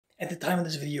At the time of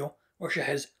this video, Russia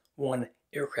has one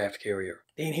aircraft carrier.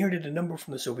 They inherited a number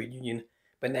from the Soviet Union,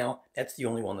 but now that's the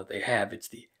only one that they have. It's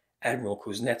the Admiral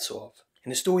Kuznetsov.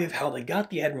 And the story of how they got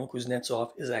the Admiral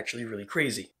Kuznetsov is actually really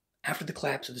crazy. After the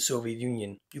collapse of the Soviet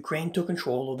Union, Ukraine took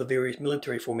control of the various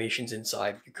military formations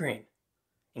inside of Ukraine,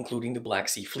 including the Black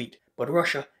Sea Fleet. But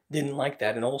Russia didn't like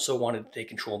that and also wanted to take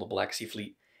control of the Black Sea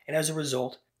Fleet. And as a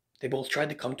result, they both tried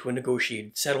to come to a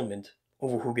negotiated settlement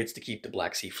over who gets to keep the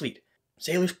Black Sea Fleet.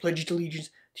 Sailors pledged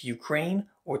allegiance to Ukraine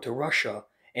or to Russia,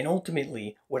 and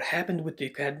ultimately what happened with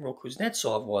the Admiral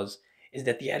Kuznetsov is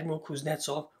that the Admiral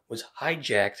Kuznetsov was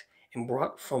hijacked and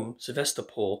brought from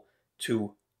Sevastopol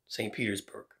to St.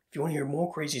 Petersburg. If you want to hear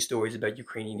more crazy stories about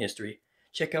Ukrainian history,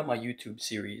 check out my YouTube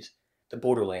series, The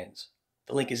Borderlands.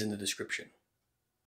 The link is in the description.